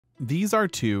These are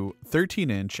two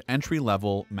 13-inch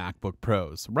entry-level MacBook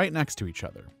Pros right next to each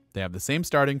other. They have the same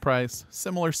starting price,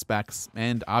 similar specs,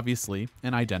 and obviously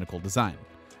an identical design.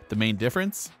 The main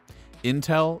difference?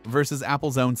 Intel versus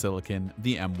Apple's own silicon,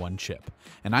 the M1 chip.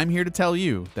 And I'm here to tell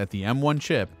you that the M1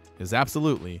 chip is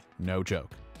absolutely no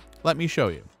joke. Let me show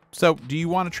you. So, do you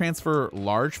want to transfer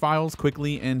large files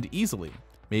quickly and easily?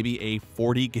 Maybe a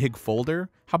 40 gig folder?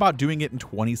 How about doing it in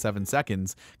 27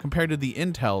 seconds compared to the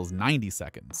Intel's 90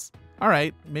 seconds?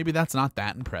 Alright, maybe that's not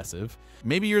that impressive.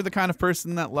 Maybe you're the kind of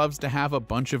person that loves to have a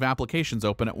bunch of applications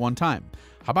open at one time.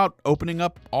 How about opening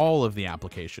up all of the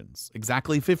applications?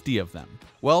 Exactly 50 of them.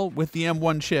 Well, with the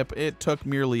M1 chip, it took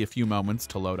merely a few moments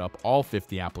to load up all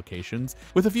 50 applications,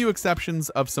 with a few exceptions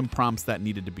of some prompts that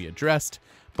needed to be addressed.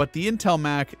 But the Intel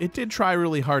Mac, it did try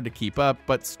really hard to keep up,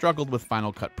 but struggled with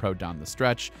Final Cut Pro down the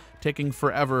stretch, taking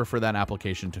forever for that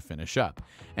application to finish up.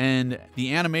 And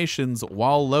the animations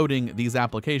while loading these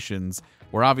applications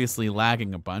were obviously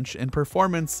lagging a bunch, and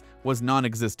performance was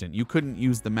non-existent. You couldn't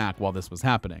use the Mac while this was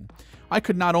happening. I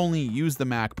could not only use the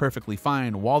Mac perfectly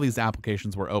fine while these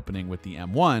applications were opening with the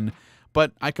M1,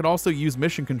 but I could also use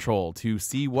Mission Control to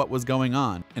see what was going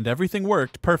on, and everything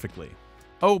worked perfectly.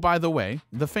 Oh, by the way,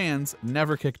 the fans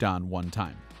never kicked on one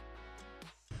time.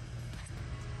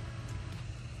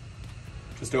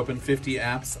 Just opened 50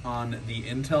 apps on the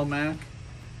Intel Mac.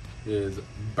 It is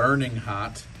burning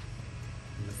hot,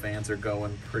 and the fans are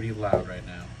going pretty loud right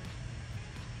now.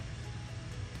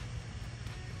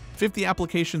 50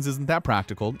 applications isn't that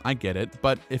practical, I get it,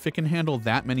 but if it can handle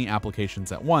that many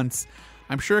applications at once,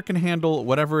 I'm sure it can handle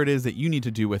whatever it is that you need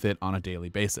to do with it on a daily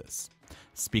basis.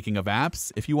 Speaking of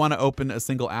apps, if you want to open a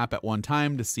single app at one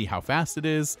time to see how fast it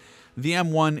is, the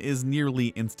M1 is nearly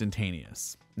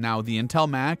instantaneous. Now, the Intel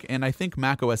Mac, and I think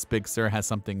macOS Big Sur has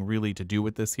something really to do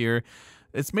with this here,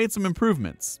 it's made some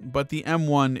improvements, but the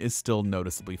M1 is still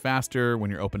noticeably faster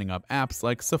when you're opening up apps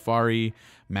like Safari,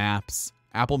 Maps,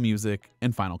 Apple Music,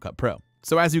 and Final Cut Pro.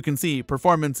 So as you can see,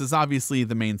 performance is obviously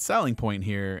the main selling point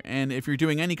here, and if you're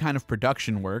doing any kind of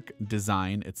production work,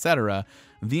 design, etc.,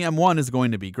 the M1 is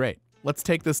going to be great. Let's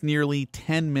take this nearly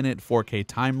 10-minute 4K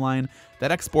timeline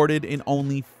that exported in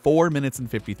only 4 minutes and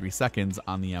 53 seconds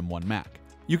on the M1 Mac.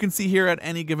 You can see here at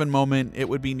any given moment, it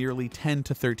would be nearly 10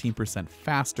 to 13%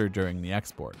 faster during the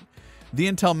export.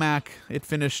 The Intel Mac, it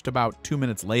finished about 2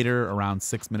 minutes later, around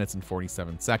 6 minutes and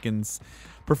 47 seconds.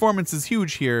 Performance is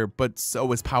huge here, but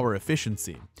so is power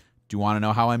efficiency. Do you want to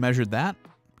know how I measured that?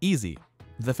 Easy.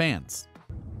 The fans.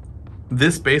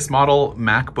 This base model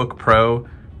MacBook Pro,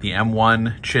 the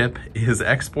M1 chip, is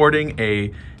exporting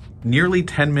a nearly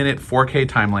 10-minute 4K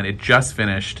timeline. It just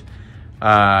finished.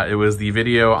 It was the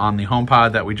video on the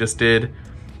HomePod that we just did,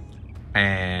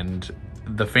 and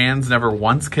the fans never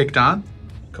once kicked on,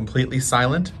 completely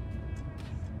silent.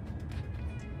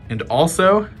 And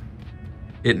also,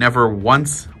 it never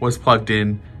once was plugged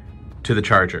in to the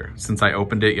charger since I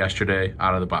opened it yesterday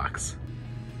out of the box.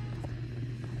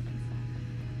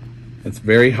 It's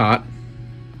very hot.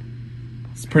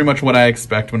 It's pretty much what I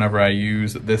expect whenever I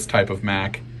use this type of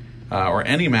Mac, or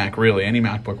any Mac really, any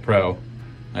MacBook Pro.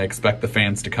 I expect the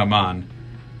fans to come on.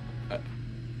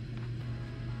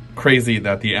 Crazy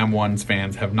that the M1's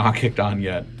fans have not kicked on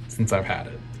yet since I've had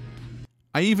it.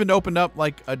 I even opened up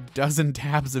like a dozen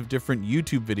tabs of different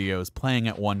YouTube videos playing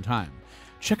at one time.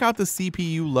 Check out the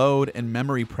CPU load and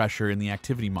memory pressure in the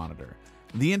activity monitor.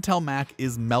 The Intel Mac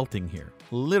is melting here.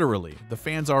 Literally, the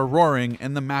fans are roaring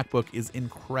and the MacBook is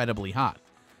incredibly hot.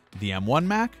 The M1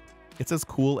 Mac? It's as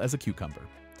cool as a cucumber.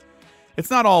 It's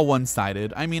not all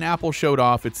one-sided. I mean, Apple showed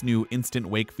off its new Instant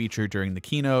Wake feature during the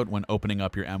keynote when opening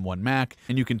up your M1 Mac,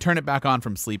 and you can turn it back on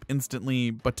from sleep instantly,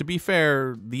 but to be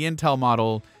fair, the Intel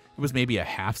model, it was maybe a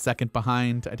half second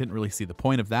behind. I didn't really see the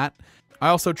point of that. I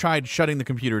also tried shutting the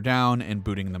computer down and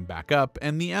booting them back up,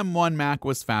 and the M1 Mac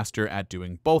was faster at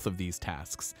doing both of these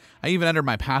tasks. I even entered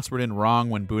my password in wrong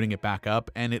when booting it back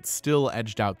up, and it still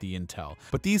edged out the Intel.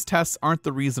 But these tests aren't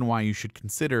the reason why you should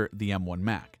consider the M1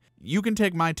 Mac. You can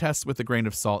take my tests with a grain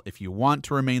of salt if you want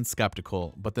to remain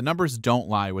skeptical, but the numbers don't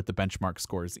lie with the benchmark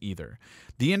scores either.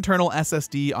 The internal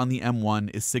SSD on the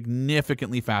M1 is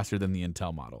significantly faster than the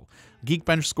Intel model.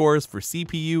 GeekBench scores for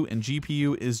CPU and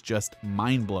GPU is just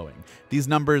mind-blowing. These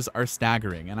numbers are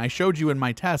staggering, and I showed you in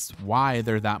my tests why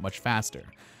they're that much faster.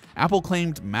 Apple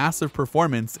claimed massive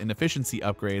performance and efficiency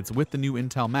upgrades with the new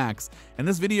Intel Macs, and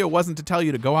this video wasn't to tell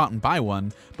you to go out and buy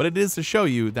one, but it is to show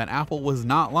you that Apple was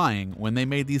not lying when they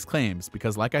made these claims,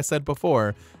 because like I said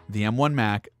before, the M1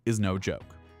 Mac is no joke.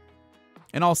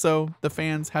 And also, the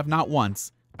fans have not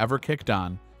once ever kicked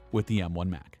on with the M1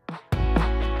 Mac.